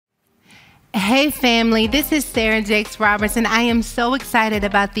Hey family, this is Sarah Jakes Roberts, and I am so excited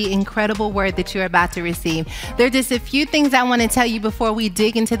about the incredible word that you're about to receive. There are just a few things I want to tell you before we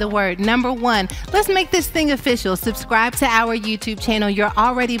dig into the word. Number one, let's make this thing official. Subscribe to our YouTube channel. You're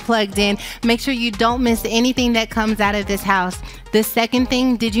already plugged in. Make sure you don't miss anything that comes out of this house. The second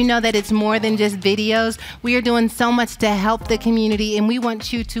thing, did you know that it's more than just videos? We are doing so much to help the community, and we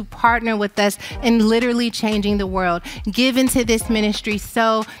want you to partner with us in literally changing the world. Give into this ministry.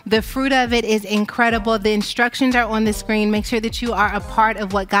 So the fruit of it is incredible. The instructions are on the screen. Make sure that you are a part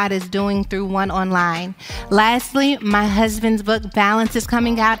of what God is doing through one.online. Lastly, my husband's book, Balance, is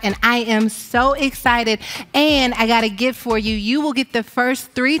coming out, and I am so excited. And I got a gift for you. You will get the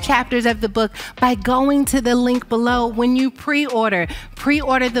first 3 chapters of the book by going to the link below when you pre-order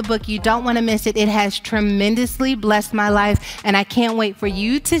the book. You don't want to miss it. It has tremendously blessed my life, and I can't wait for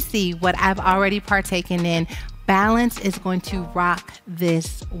you to see what I've already partaken in. Balance is going to rock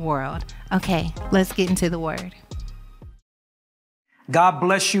this world. Okay, let's get into the word. God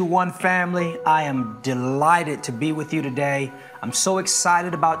bless you, One family. I am delighted to be with you today. I'm so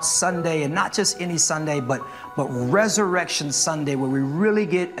excited about Sunday, and not just any Sunday, but Resurrection Sunday, where we really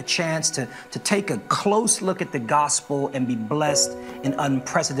get a chance to take a close look at the gospel and be blessed in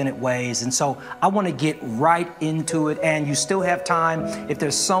unprecedented ways. And so I want to get right into it, and you still have time. If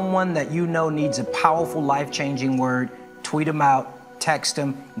there's someone that you know needs a powerful, life-changing word, tweet them out, text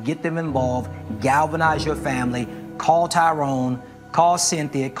them, get them involved, galvanize your family, call Tyrone, call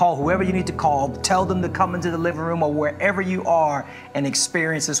Cynthia, call whoever you need to call, tell them to come into the living room or wherever you are and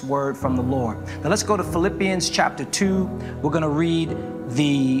experience this word from the Lord. Now let's go to Philippians chapter 2. We're going to read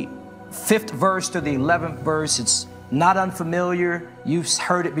the 5th verse to the 11th verse. It's not unfamiliar. You've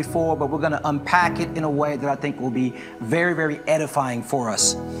heard it before, but we're going to unpack it in a way that I think will be very, very edifying for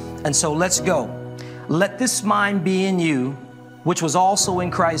us. And so let's go. Let this mind be in you, which was also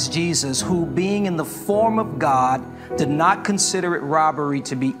in Christ Jesus, who being in the form of God, did not consider it robbery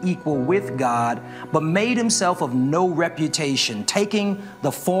to be equal with God, but made himself of no reputation, taking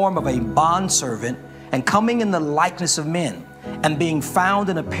the form of a bondservant and coming in the likeness of men. And being found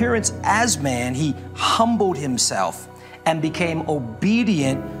in appearance as man, he humbled himself and became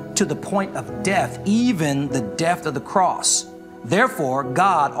obedient to the point of death, even the death of the cross. Therefore,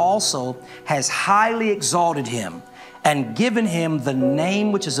 God also has highly exalted him and given him the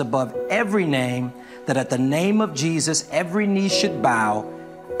name which is above every name, that at the name of Jesus every knee should bow,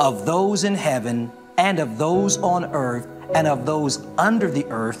 of those in heaven and of those on earth and of those under the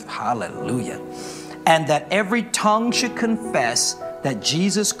earth. Hallelujah. And that every tongue should confess that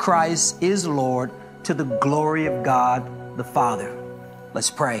Jesus Christ is Lord, to the glory of God the Father. Let's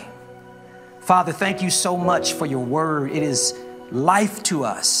pray. Father, thank you so much for your word. It is life to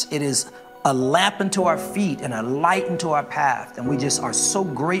us. It is a lamp unto our feet and a light unto our path. And we just are so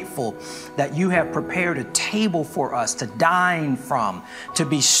grateful that you have prepared a table for us to dine from, to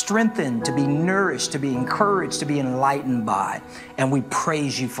be strengthened, to be nourished, to be encouraged, to be enlightened by. And we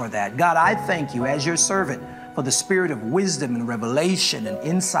praise you for that. God, I thank you as your servant for the spirit of wisdom and revelation and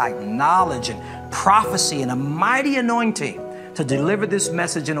insight and knowledge and prophecy and a mighty anointing to deliver this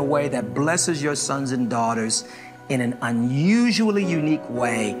message in a way that blesses your sons and daughters in an unusually unique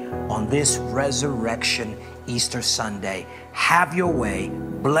way on this Resurrection Easter Sunday. Have your way.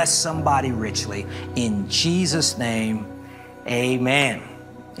 Bless somebody richly. In Jesus' name, amen.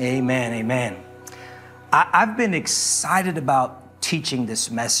 Amen, amen. I've been excited about teaching this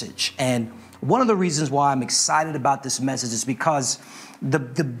message. And one of the reasons why I'm excited about this message is because the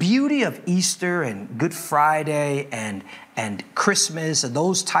beauty of Easter and Good Friday and Christmas and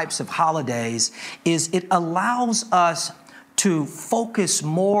those types of holidays is it allows us to focus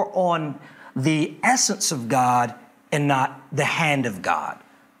more on the essence of God and not the hand of God.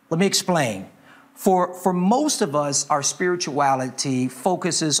 Let me explain. For most of us, our spirituality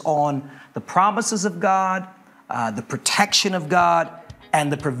focuses on the promises of God, the protection of God, and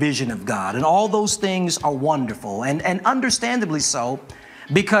the provision of God. And all those things are wonderful and understandably so,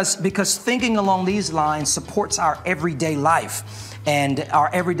 because thinking along these lines supports our everyday life and our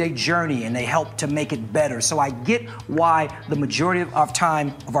everyday journey, and they help to make it better. So I get why the majority of our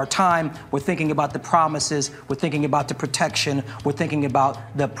time we're thinking about the promises, we're thinking about the protection, we're thinking about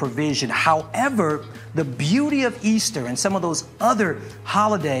the provision. However, the beauty of Easter and some of those other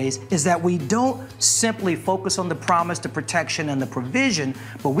holidays is that we don't simply focus on the promise, the protection, and the provision,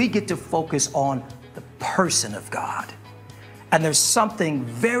 but we get to focus on the person of God. And there's something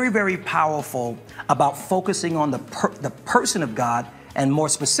very, very powerful about focusing on the person of God, and more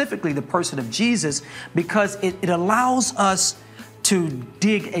specifically, the person of Jesus, because it allows us to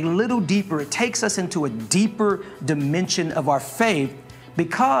dig a little deeper. It takes us into a deeper dimension of our faith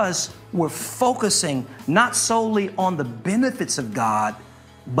because we're focusing not solely on the benefits of God,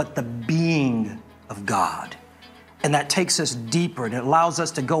 but the being of God. And that takes us deeper, and it allows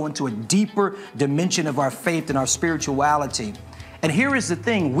us to go into a deeper dimension of our faith and our spirituality. And here is the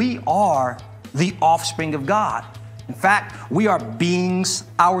thing, we are the offspring of God. In fact, we are beings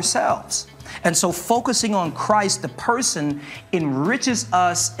ourselves. And so focusing on Christ, the person, enriches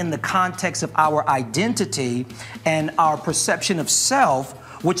us in the context of our identity and our perception of self,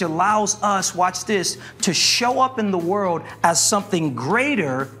 which allows us, watch this, to show up in the world as something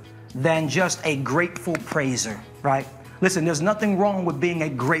greater than just a grateful praiser, right? Listen, there's nothing wrong with being a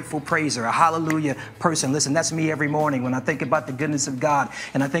grateful praiser, a hallelujah person. Listen, that's me every morning when I think about the goodness of God,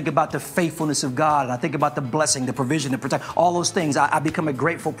 and I think about the faithfulness of God, and I think about the blessing, the provision, the protection, all those things. I become a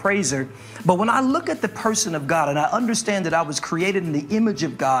grateful praiser. But when I look at the person of God, and I understand that I was created in the image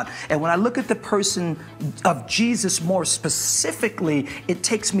of God, and when I look at the person of Jesus more specifically, it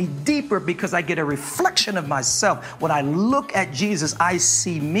takes me deeper because I get a reflection of myself. When I look at Jesus, I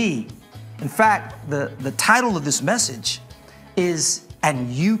see me. In fact, the title of this message is,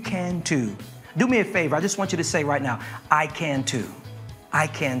 "And You Can Too." Do me a favor. I just want you to say right now, I can too. I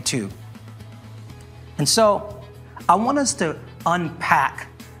can too. And so I want us to unpack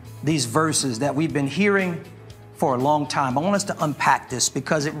these verses that we've been hearing for a long time. I want us to unpack this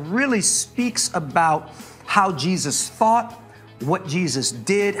because it really speaks about how Jesus thought, what Jesus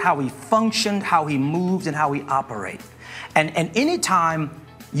did, how he functioned, how he moved, and how he operated. And anytime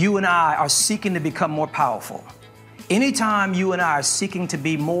you and I are seeking to become more powerful, anytime you and I are seeking to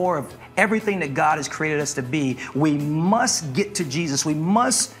be more of everything that God has created us to be, we must get to Jesus. We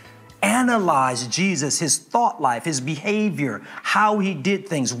must analyze Jesus, his thought life, his behavior, how he did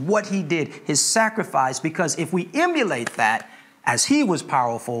things, what he did, his sacrifice, because if we emulate that, as he was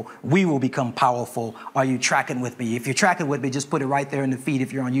powerful, we will become powerful. Are you tracking with me? If you're tracking with me, just put it right there in the feed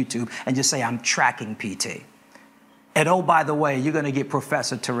if you're on YouTube and just say, "I'm tracking PT." And oh, by the way, you're going to get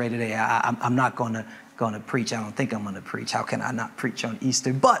Professor Touré today. I'm not going to preach. I don't think I'm going to preach. How can I not preach on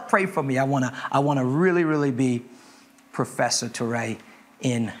Easter? But pray for me. I want to really, really be Professor Touré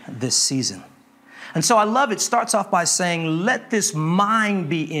in this season. And so I love it. Starts off by saying, "Let this mind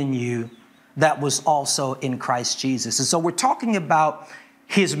be in you that was also in Christ Jesus." And so we're talking about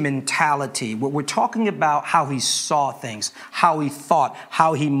his mentality. We're talking about how he saw things, how he thought,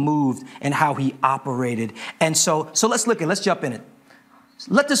 how he moved, and how he operated. And so let's jump in it.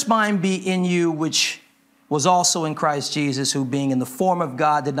 "Let this mind be in you, which was also in Christ Jesus, who being in the form of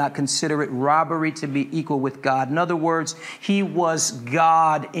God did not consider it robbery to be equal with God." In other words, he was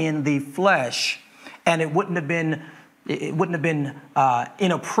God in the flesh, and it wouldn't have been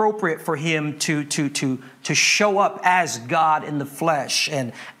inappropriate for him to show up as God in the flesh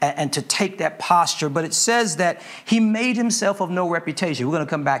and to take that posture. But it says that he made himself of no reputation. We're going to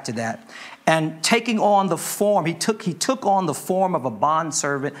come back to that. And taking on the form, he took on the form of a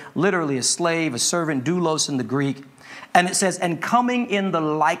bondservant, literally a slave, a servant, doulos in the Greek. And it says, "and coming in the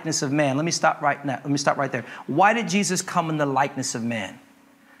likeness of man." Let me stop right there. Why did Jesus come in the likeness of man?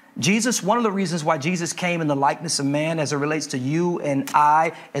 One of the reasons why Jesus came in the likeness of man as it relates to you and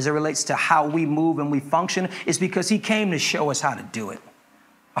I, as it relates to how we move and we function, is because he came to show us how to do it.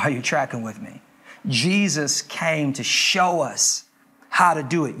 Are you tracking with me? Jesus came to show us how to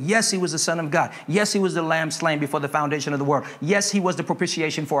do it. Yes, he was the Son of God. Yes, he was the Lamb slain before the foundation of the world. Yes, he was the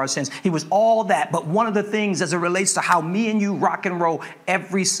propitiation for our sins. He was all that. But one of the things as it relates to how me and you rock and roll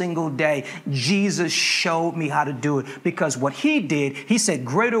every single day, Jesus showed me how to do it, because what he did, he said,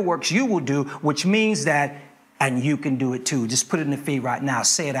 "Greater works you will do," which means that, and you can do it too. Just put it in the feed right now.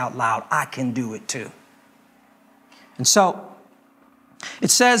 Say it out loud. I can do it too. And so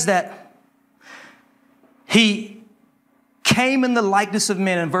it says that he came in the likeness of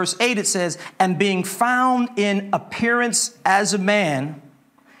men. In verse 8, it says, "and being found in appearance as a man,"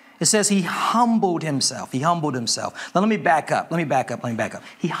 it says he humbled himself. He humbled himself. Now let me back up.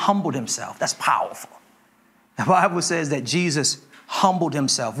 He humbled himself. That's powerful. The Bible says that Jesus humbled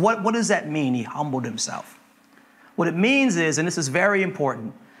himself. What does that mean? He humbled himself. What it means is, and this is very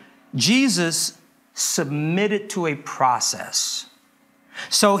important, Jesus submitted to a process.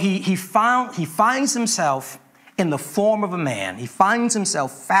 So he finds himself in the form of a man. He finds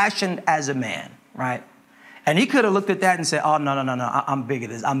himself fashioned as a man, right? And he could have looked at that and said, "Oh, no, I'm bigger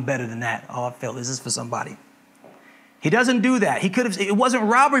than this. I'm better than that. Oh, I feel this is for somebody." He doesn't do that. It wasn't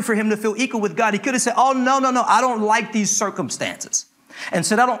robbery for him to feel equal with God. He could have said, "Oh, no, I don't like these circumstances. And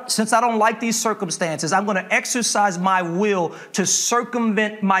since I don't like these circumstances, I'm going to exercise my will to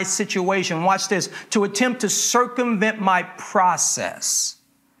circumvent my situation." Watch this. To attempt to circumvent my process.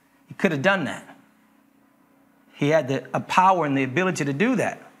 He could have done that. He had the power and the ability to do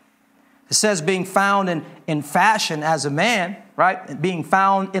that. It says being found in fashion as a man, right? Being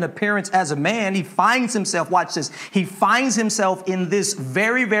found in appearance as a man, he finds himself, watch this, he finds himself in this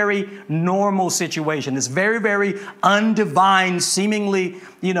very, very normal situation, this very, very undivine, seemingly,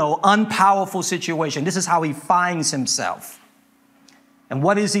 unpowerful situation. This is how he finds himself. And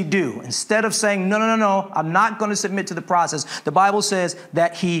what does he do? Instead of saying, no, I'm not going to submit to the process, the Bible says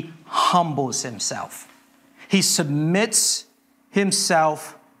that he humbles himself. He submits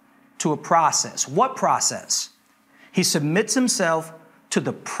himself to a process. What process? He submits himself to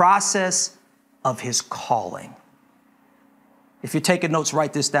the process of his calling. If you're taking notes,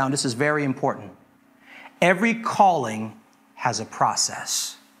 write this down. This is very important. Every calling has a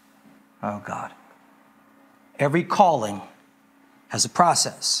process. Oh, God. Every calling has a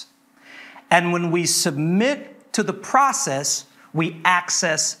process. And when we submit to the process, we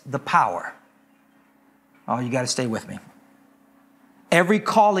access the power. Oh, you got to stay with me. Every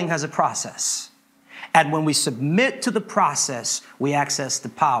calling has a process. And when we submit to the process, we access the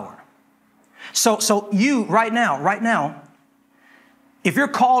power. So you, right now, if you're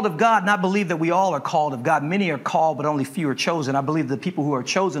called of God, and I believe that we all are called of God, many are called, but only few are chosen. I believe the people who are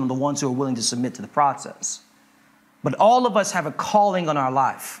chosen are the ones who are willing to submit to the process. But all of us have a calling on our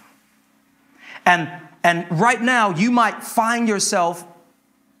life. And right now, you might find yourself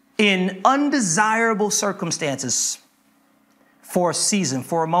in undesirable circumstances for a season,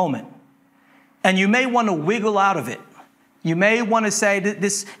 for a moment. And you may want to wiggle out of it. You may want to say that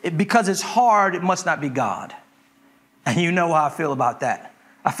this, because it's hard, it must not be God. And you know how I feel about that.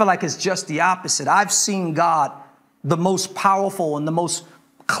 I feel like it's just the opposite. I've seen God the most powerful and the most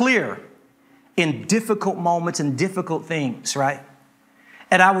clear in difficult moments and difficult things, right?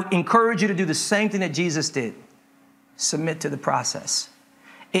 And I would encourage you to do the same thing that Jesus did. Submit to the process.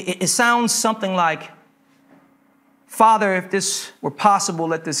 It sounds something like, Father, if this were possible,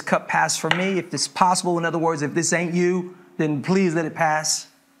 let this cup pass from me. If it's possible, in other words, if this ain't you, then please let it pass.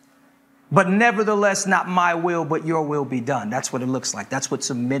 But nevertheless, not my will, but your will be done. That's what it looks like. That's what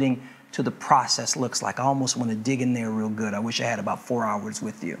submitting to the process looks like. I almost want to dig in there real good. I wish I had about 4 hours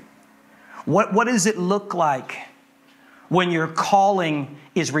with you. What does it look like when your calling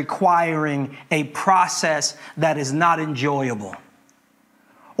is requiring a process that is not enjoyable?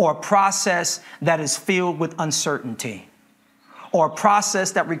 Or a process that is filled with uncertainty, or a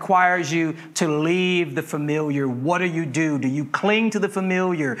process that requires you to leave the familiar? What do? Do you cling to the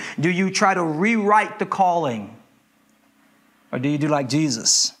familiar? Do you try to rewrite the calling? Or do you do like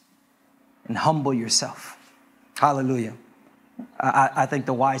Jesus and humble yourself? Hallelujah. I think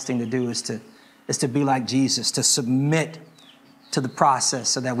the wise thing to do is to be like Jesus, to submit to the process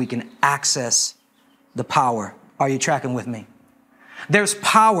so that we can access the power. Are you tracking with me? There's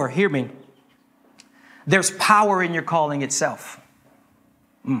power, hear me. There's power in your calling itself.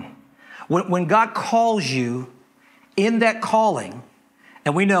 When God calls you, in that calling,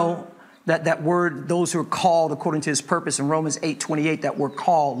 and we know that word, those who are called according to his purpose in Romans 8:28, that word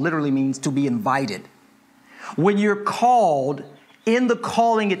called literally means to be invited. When you're called, in the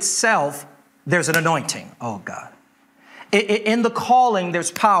calling itself, there's an anointing. Oh, God. In the calling,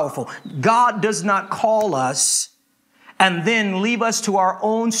 there's powerful. God does not call us and then leave us to our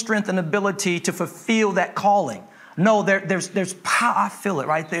own strength and ability to fulfill that calling. No, there's power. I feel it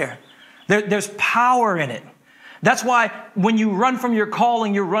right there. There's power in it. That's why when you run from your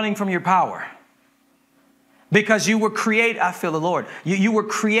calling, you're running from your power. Because you were created, I feel the Lord. You were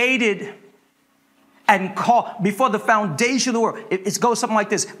created and called before the foundation of the world. It goes something like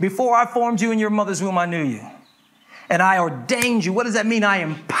this. Before I formed you in your mother's womb, I knew you. And I ordained you. What does that mean? I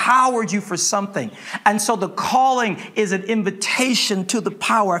empowered you for something. And so the calling is an invitation to the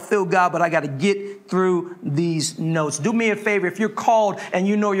power. I feel God, but I got to get through these notes. Do me a favor. If you're called and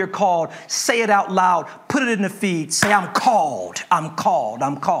you know you're called, say it out loud. Put it in the feed. Say, I'm called. I'm called.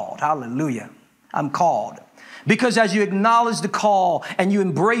 I'm called. Hallelujah. I'm called. Because as you acknowledge the call and you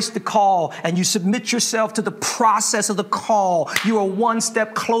embrace the call and you submit yourself to the process of the call, you are one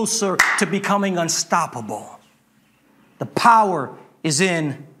step closer to becoming unstoppable. The power is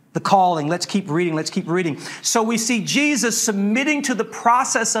in the calling. Let's keep reading. Let's keep reading. So we see Jesus submitting to the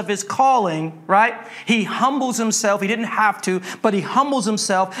process of his calling, right? He humbles himself. He didn't have to, but he humbles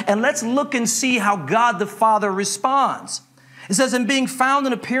himself. And let's look and see how God the Father responds. It says, in being found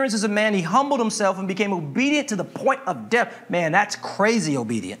in appearance as a man, he humbled himself and became obedient to the point of death. Man, that's crazy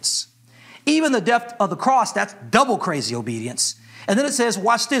obedience. Even the death of the cross, that's double crazy obedience. And then it says,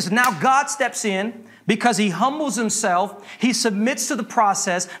 watch this. Now God steps in. Because he humbles himself, he submits to the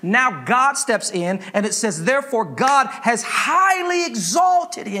process. Now God steps in, and it says, therefore, God has highly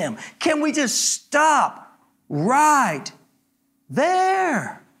exalted him. Can we just stop right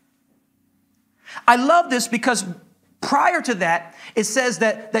there. I love this because prior to that, it says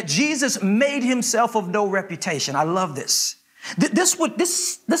that Jesus made himself of no reputation. I love this. This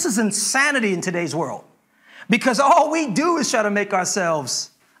is insanity in today's world, because all we do is try to make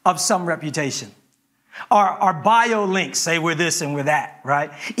ourselves of some reputation. Our bio links say we're this and we're that,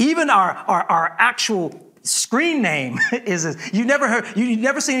 right? Even our actual screen name is this. You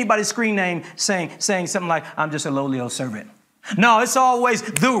never see anybody's screen name saying something like, I'm just a lowly old servant. No, it's always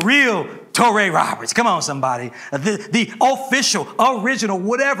the real Touré Roberts. Come on, somebody. The official, original,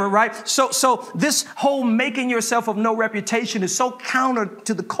 whatever, right? So this whole making yourself of no reputation is so counter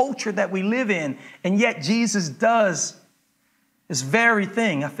to the culture that we live in. And yet Jesus does this very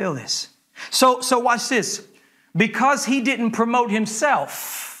thing. I feel this. So watch this. Because he didn't promote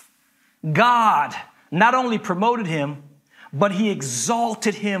himself, God not only promoted him, but he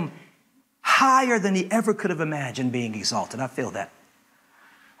exalted him higher than he ever could have imagined being exalted. I feel that.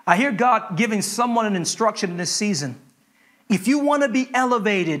 I hear God giving someone an instruction in this season. If you want to be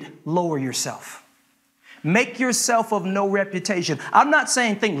elevated, lower yourself. Make yourself of no reputation. I'm not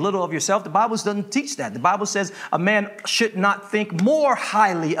saying think little of yourself. The Bible doesn't teach that. The Bible says a man should not think more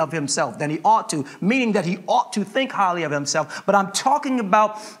highly of himself than he ought to, meaning that he ought to think highly of himself. But I'm talking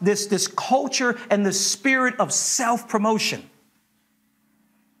about this culture and the spirit of self-promotion.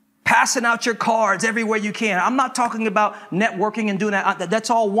 Passing out your cards everywhere you can. I'm not talking about networking and doing that. That's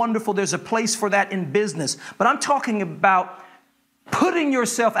all wonderful. There's a place for that in business. But I'm talking about putting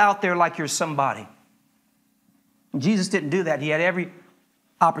yourself out there like you're somebody. Jesus didn't do that. He had every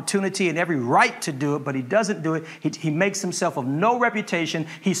opportunity and every right to do it, but he doesn't do it. He makes himself of no reputation.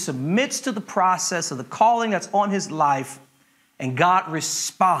 He submits to the process of the calling that's on his life. And God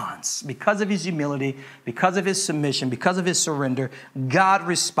responds because of his humility, because of his submission, because of his surrender. God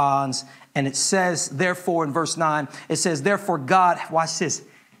responds. And it says, therefore, in verse 9, it says, therefore, God, watch this,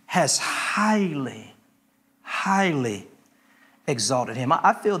 has highly, highly exalted him.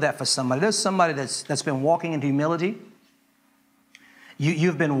 I feel that for somebody. There's somebody that's been walking in humility.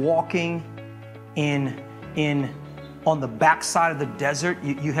 You've been walking on the backside of the desert.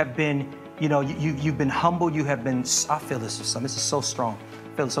 You have been. You've been humble. You have been, I feel this for some. This is so strong.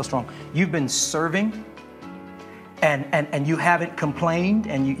 I feel it so strong. You've been serving and you haven't complained,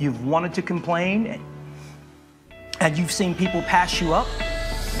 and you've wanted to complain, and you've seen people pass you up.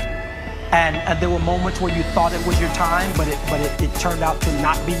 And there were moments where you thought it was your time, but it turned out to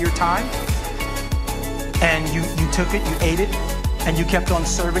not be your time. And you took it, you ate it, and you kept on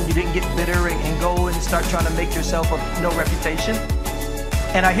serving. You didn't get bitter and go and start trying to make yourself of no reputation.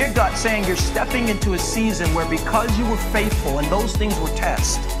 And I hear God saying you're stepping into a season where, because you were faithful, and those things were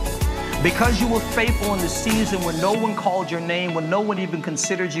tests, because you were faithful in the season when no one called your name, when no one even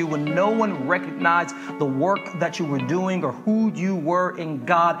considered you, when no one recognized the work that you were doing or who you were in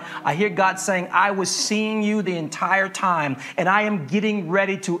God, I hear God saying, I was seeing you the entire time, and I am getting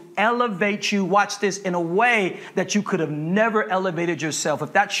ready to elevate you, watch this, in a way that you could have never elevated yourself.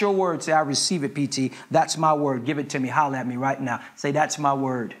 If that's your word, say, I receive it, PT. That's my word. Give it to me. Holler at me right now. Say, that's my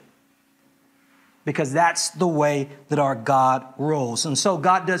word. Because that's the way that our God rolls. And so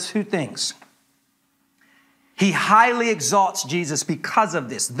God does two things. He highly exalts Jesus because of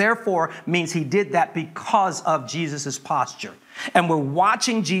this. Therefore means he did that because of Jesus's posture. And we're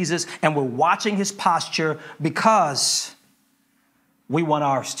watching Jesus and we're watching his posture because we want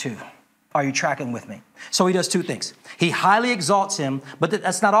ours too. Are you tracking with me? So he does two things. He highly exalts him, but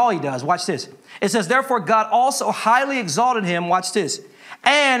that's not all he does. Watch this. It says, therefore God also highly exalted him. Watch this.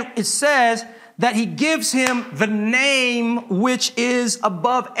 And it says that he gives him the name which is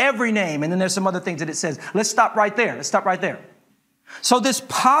above every name. And then there's some other things that it says. Let's stop right there. So this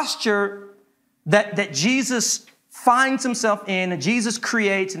posture that Jesus finds himself in, that Jesus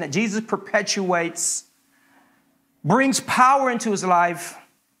creates, and that Jesus perpetuates, brings power into his life,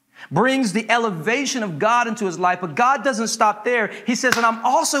 brings the elevation of God into his life. But God doesn't stop there. He says, and I'm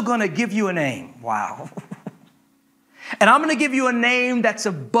also going to give you a name. Wow. And I'm going to give you a name that's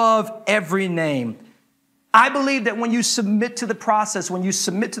above every name. I believe that when you submit to the process,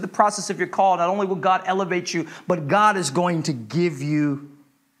 of your call, not only will God elevate you, but God is going to give you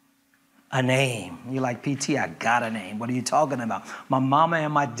a name. You're like, PT, I got a name. What are you talking about? My mama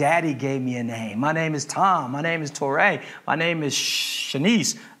and my daddy gave me a name. My name is Tom. My name is Touré. My name is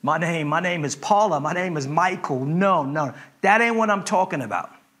Shanice. My name is Paula. My name is Michael. No. That ain't what I'm talking about.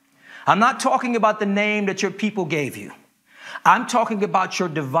 I'm not talking about the name that your people gave you. I'm talking about your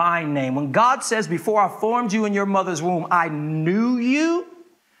divine name. When God says, before I formed you in your mother's womb, I knew you,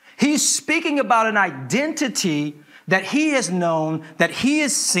 he's speaking about an identity that he has known, that he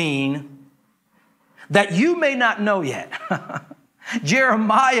has seen, that you may not know yet.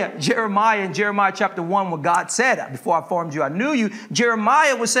 Jeremiah in Jeremiah chapter 1, when God said, before I formed you, I knew you.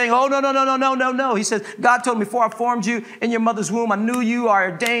 Jeremiah was saying, oh, no. He says, God told me before I formed you in your mother's womb, I knew you, I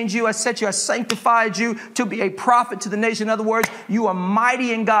ordained you, I set you, I sanctified you to be a prophet to the nation. In other words, you are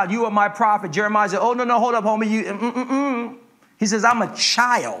mighty in God. You are my prophet. Jeremiah said, oh, no, hold up, homie. He says, I'm a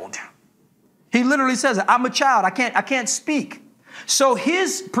child. He literally says, I'm a child. I can't speak. So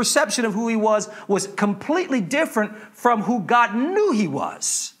his perception of who he was completely different from who God knew he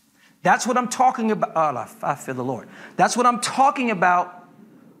was. That's what I'm talking about. Oh, I feel the Lord. That's what I'm talking about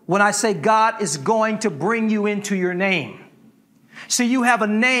when I say God is going to bring you into your name. See, you have a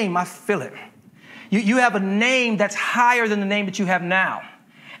name. I feel it. You have a name that's higher than the name that you have now.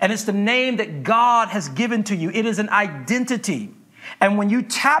 And it's the name that God has given to you. It is an identity. And when you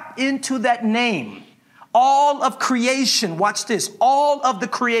tap into that name, all of creation, watch this, all of the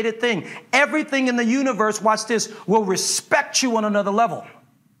created thing, everything in the universe, watch this, will respect you on another level.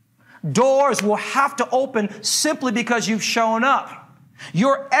 Doors will have to open simply because you've shown up.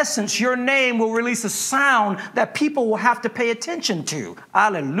 Your essence, your name will release a sound that people will have to pay attention to.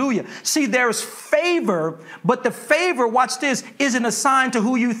 Hallelujah. See, there's favor, but the favor, watch this, isn't assigned to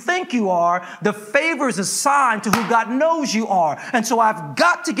who you think you are. The favor is assigned to who God knows you are. And so I've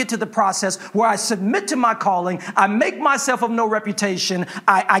got to get to the process where I submit to my calling. I make myself of no reputation.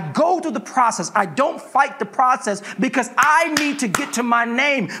 I go through the process. I don't fight the process because I need to get to my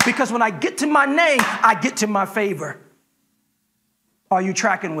name. Because when I get to my name, I get to my favor. Are you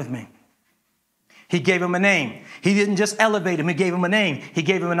tracking with me? He gave him a name. He didn't just elevate him. He gave him a name. He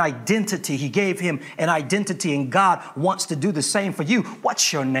gave him an identity. He gave him an identity, and God wants to do the same for you.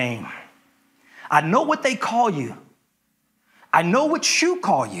 What's your name? I know what they call you. I know what you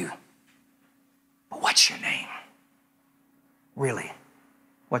call you. But what's your name? Really,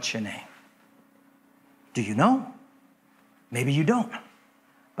 what's your name? Do you know? Maybe you don't.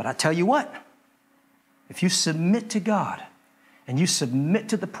 But I tell you what, if you submit to God, and you submit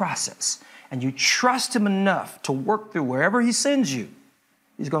to the process, and you trust him enough to work through wherever he sends you,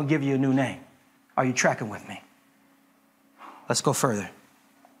 he's going to give you a new name. Are you tracking with me? Let's go further.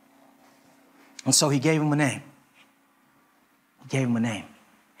 And so he gave him a name. He gave him a name.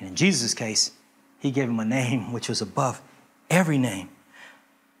 And in Jesus' case, he gave him a name which was above every name.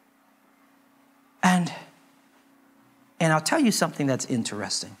 And I'll tell you something that's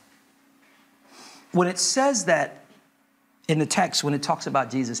interesting. When it says that, in the text, when it talks about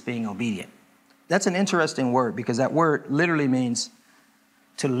Jesus being obedient, that's an interesting word because that word literally means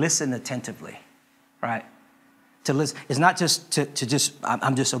to listen attentively, right? To listen. It's not just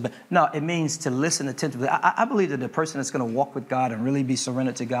I'm just obeying. No, it means to listen attentively. I believe that the person that's going to walk with God and really be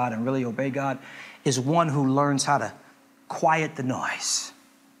surrendered to God and really obey God is one who learns how to quiet the noise,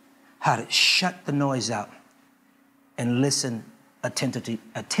 how to shut the noise out and listen attentively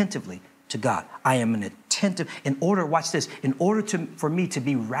to God. I am an attentive, watch this, for me to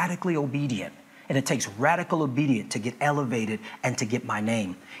be radically obedient, and it takes radical obedience to get elevated and to get my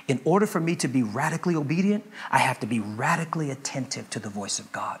name. In order for me to be radically obedient, I have to be radically attentive to the voice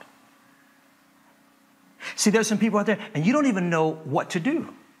of God. See, there's some people out there, and you don't even know what to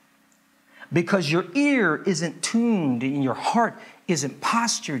do because your ear isn't tuned and your heart isn't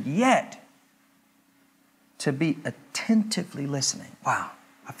postured yet to be attentively listening. Wow,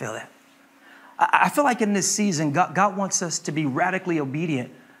 I feel that. I feel like in this season, God wants us to be radically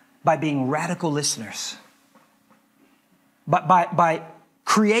obedient by being radical listeners. By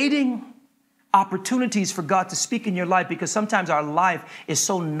creating opportunities for God to speak in your life, because sometimes our life is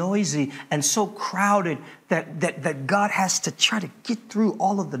so noisy and so crowded that God has to try to get through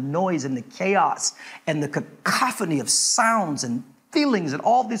all of the noise and the chaos and the cacophony of sounds and feelings and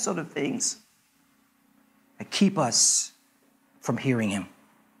all these other things that keep us from hearing him.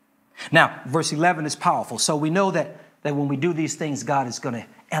 Now, verse 11 is powerful. So we know that when we do these things, God is going to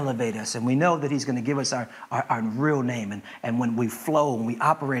elevate us. And we know that he's going to give us our real name. And when we flow and we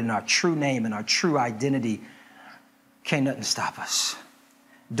operate in our true name and our true identity, can't nothing stop us.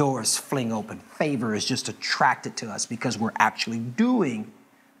 Doors fling open. Favor is just attracted to us because we're actually doing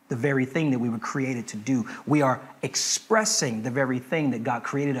the very thing that we were created to do. We are expressing the very thing that God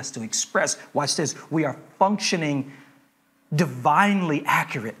created us to express. Watch this. We are functioning divinely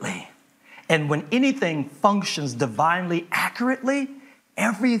accurately. And when anything functions divinely accurately,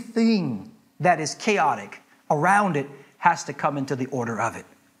 everything that is chaotic around it has to come into the order of it.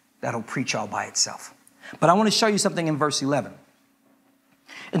 That'll preach all by itself. But I want to show you something in verse 11.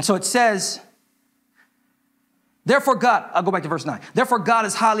 And so it says, therefore God, I'll go back to verse 9. Therefore God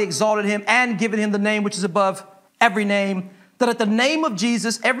has highly exalted him and given him the name which is above every name, that at the name of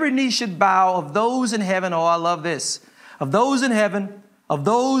Jesus, every knee should bow of those in heaven. Oh, I love this. Of those in heaven, of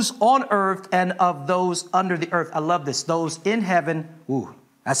those on earth, and of those under the earth. I love this. Those in heaven, ooh,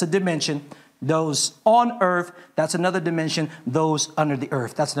 that's a dimension. Those on earth, that's another dimension. Those under the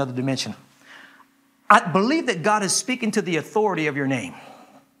earth, that's another dimension. I believe that God is speaking to the authority of your name.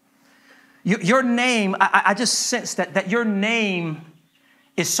 Your name, I just sense that your name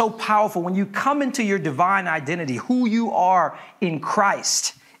is so powerful. When you come into your divine identity, who you are in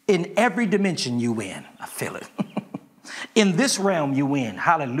Christ, in every dimension you win. I feel it. In this realm, you win.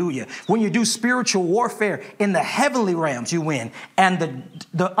 Hallelujah. When you do spiritual warfare in the heavenly realms, you win. And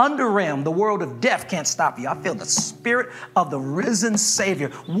the under realm, the world of death, can't stop you. I feel the spirit of the risen Savior.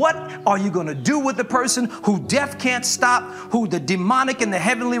 What are you going to do with the person who death can't stop, who the demonic in the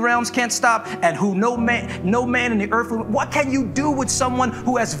heavenly realms can't stop, and who no man in the earth? What can you do with someone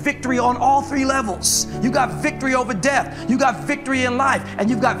who has victory on all three levels? You got victory over death. You got victory in life, and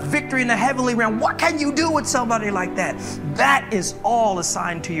you've got victory in the heavenly realm. What can you do with somebody like that? That is all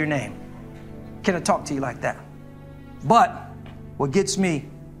assigned to your name. Can I talk to you like that? But what gets me,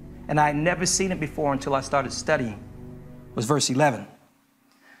 and I had never seen it before until I started studying, was verse 11.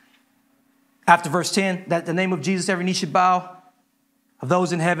 After verse 10, that the name of Jesus every knee should bow, of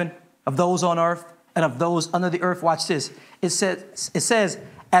those in heaven, of those on earth, and of those under the earth. Watch this. It says,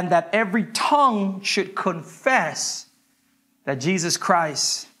 and that every tongue should confess that Jesus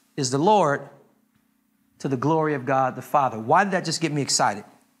Christ is the Lord, to the glory of God the Father. Why did that just get me excited?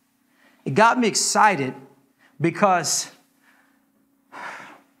 It got me excited because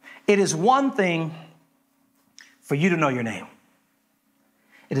it is one thing for you to know your name.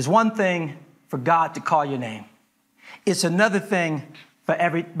 It is one thing for God to call your name. It's another thing for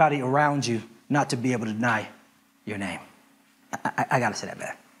everybody around you not to be able to deny your name. I got to say that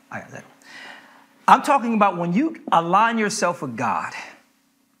back. I'm talking about when you align yourself with God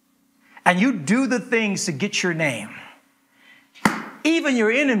and you do the things to get your name, even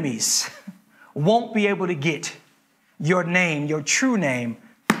your enemies won't be able to get your name, your true name,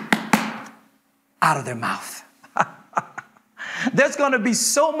 out of their mouth. There's going to be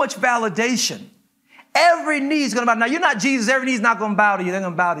so much validation. Every knee is going to bow. Now, you're not Jesus. Every knee is not going to bow to you. They're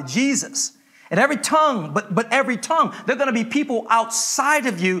going to bow to Jesus. And every tongue, but every tongue, there are going to be people outside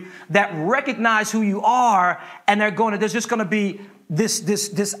of you that recognize who you are, and there's just going to be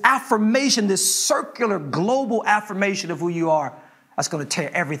this affirmation, this circular global affirmation of who you are that's going to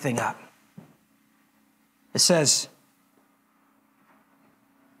tear everything up. It says,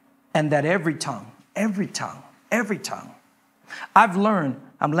 and that every tongue. I've learned,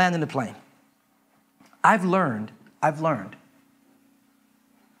 I'm landing the plane. I've learned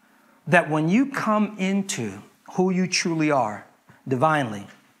that when you come into who you truly are divinely,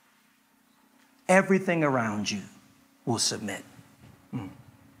 everything around you will submit.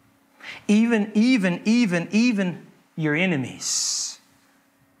 Even your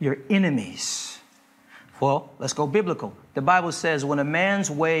enemies. Well, let's go biblical. The Bible says when a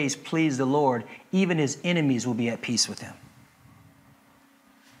man's ways please the Lord, even his enemies will be at peace with him.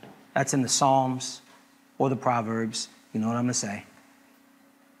 That's in the Psalms or the Proverbs. You know what I'm going to say.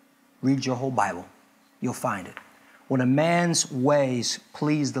 Read your whole Bible. You'll find it. When a man's ways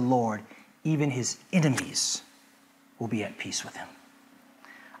please the Lord, even his enemies will be at peace with him.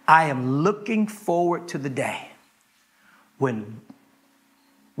 I am looking forward to the day when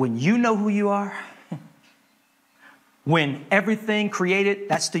you know who you are, when everything created,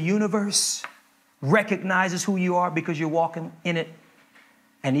 that's the universe, recognizes who you are because you're walking in it,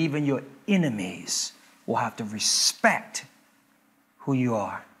 and even your enemies will have to respect who you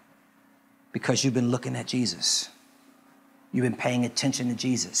are because you've been looking at Jesus. You've been paying attention to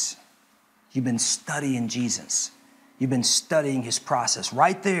Jesus. You've been studying Jesus. You've been studying his process.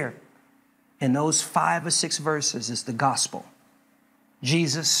 Right there in those 5 or 6 verses is the gospel.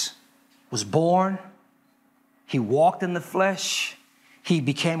 Jesus was born. He walked in the flesh. He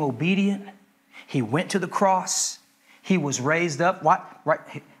became obedient. He went to the cross. He was raised up. Right?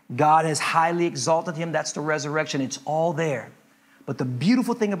 God has highly exalted him. That's the resurrection. It's all there. But the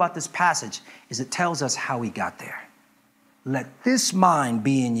beautiful thing about this passage is it tells us how he got there. Let this mind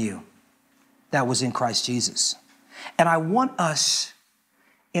be in you that was in Christ Jesus. And I want us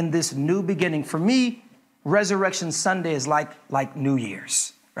in this new beginning. For me, Resurrection Sunday is like New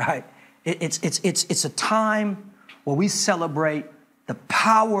Year's, right? It's a time where we celebrate the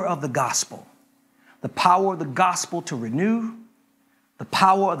power of the gospel. The power of the gospel to renew. The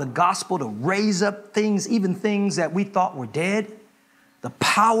power of the gospel to raise up things, even things that we thought were dead. The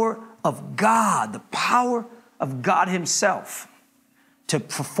power of God himself to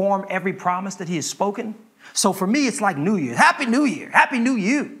perform every promise that he has spoken. So for me, it's like New Year. Happy New Year. Happy New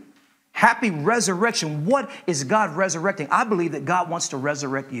You. Happy resurrection. What is God resurrecting? I believe that God wants to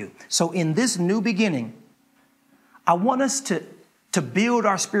resurrect you. So in this new beginning, I want us to build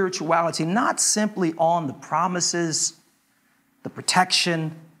our spirituality not simply on the promises, the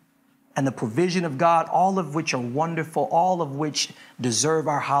protection, and the provision of God, all of which are wonderful, all of which deserve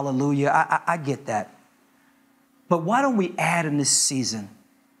our hallelujah. I get that. But why don't we add in this season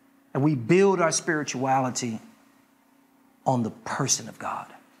and we build our spirituality on the person of God?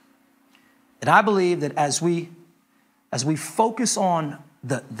 And I believe that as we focus on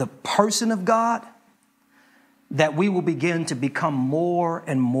the person of God, that we will begin to become more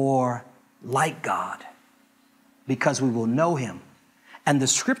and more like God because we will know him. And the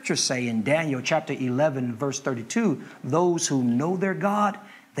scriptures say in Daniel chapter 11, verse 32, those who know their God,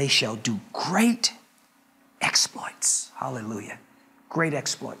 they shall do great exploits. Hallelujah. Great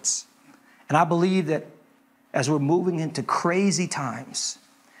exploits. And I believe that as we're moving into crazy times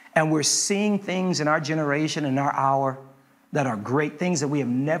and we're seeing things in our generation and our hour that are great, things that we have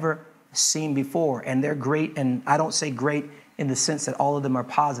never seen before, and they're great. And I don't say great in the sense that all of them are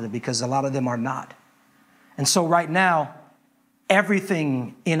positive, because a lot of them are not. And so right now,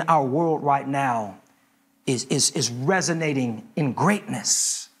 everything in our world right now is resonating in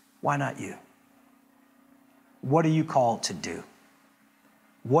greatness. Why not you? What are you called to do?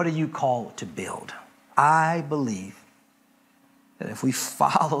 What are you called to build? I believe that if we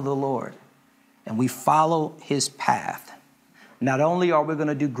follow the Lord and we follow his path, not only are we going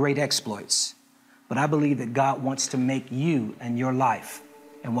to do great exploits, but I believe that God wants to make you and your life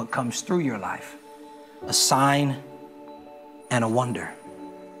and what comes through your life a sign and a wonder.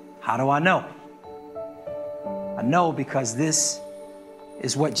 How do I know? I know because this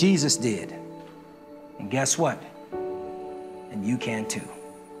is what Jesus did. And guess what? And you can too.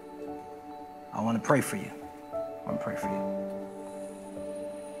 I want to pray for you. I want to pray for you.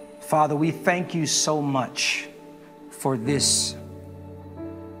 Father, we thank you so much for this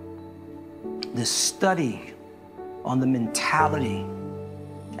study on the mentality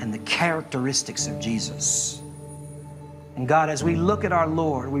and the characteristics of Jesus. And God, as we look at our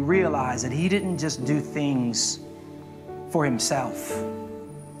Lord, we realize that he didn't just do things for himself,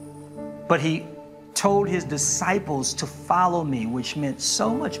 but he told his disciples to follow me, which meant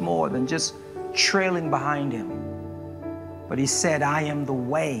so much more than just trailing behind him. But he said, I am the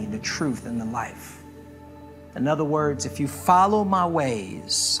way, the truth, and the life. In other words, if you follow my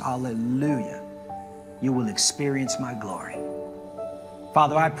ways, hallelujah, you will experience my glory.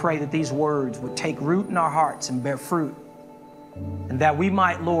 Father, I pray that these words would take root in our hearts and bear fruit, and that we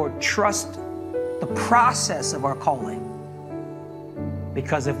might, Lord, trust the process of our calling.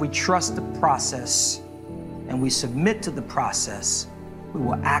 Because if we trust the process and we submit to the process, we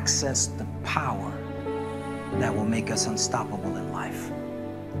will access the power that will make us unstoppable in life.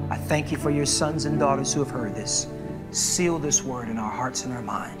 I thank you for your sons and daughters who have heard this. Seal this word in our hearts and our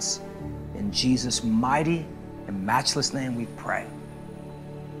minds. In Jesus' mighty and matchless name we pray.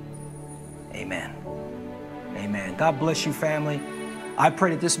 Amen. Amen. God bless you, family. I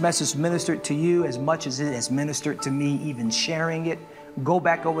pray that this message ministered to you as much as it has ministered to me, even sharing it. Go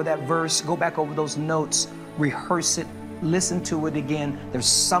back over that verse, go back over those notes, rehearse it, listen to it again. There's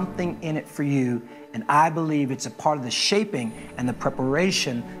something in it for you. And I believe it's a part of the shaping and the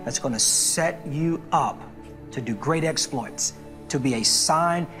preparation that's going to set you up to do great exploits, to be a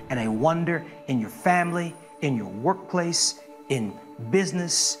sign and a wonder in your family, in your workplace, in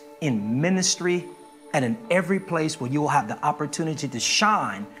business, in ministry, and in every place where you will have the opportunity to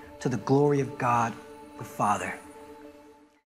shine to the glory of God the Father.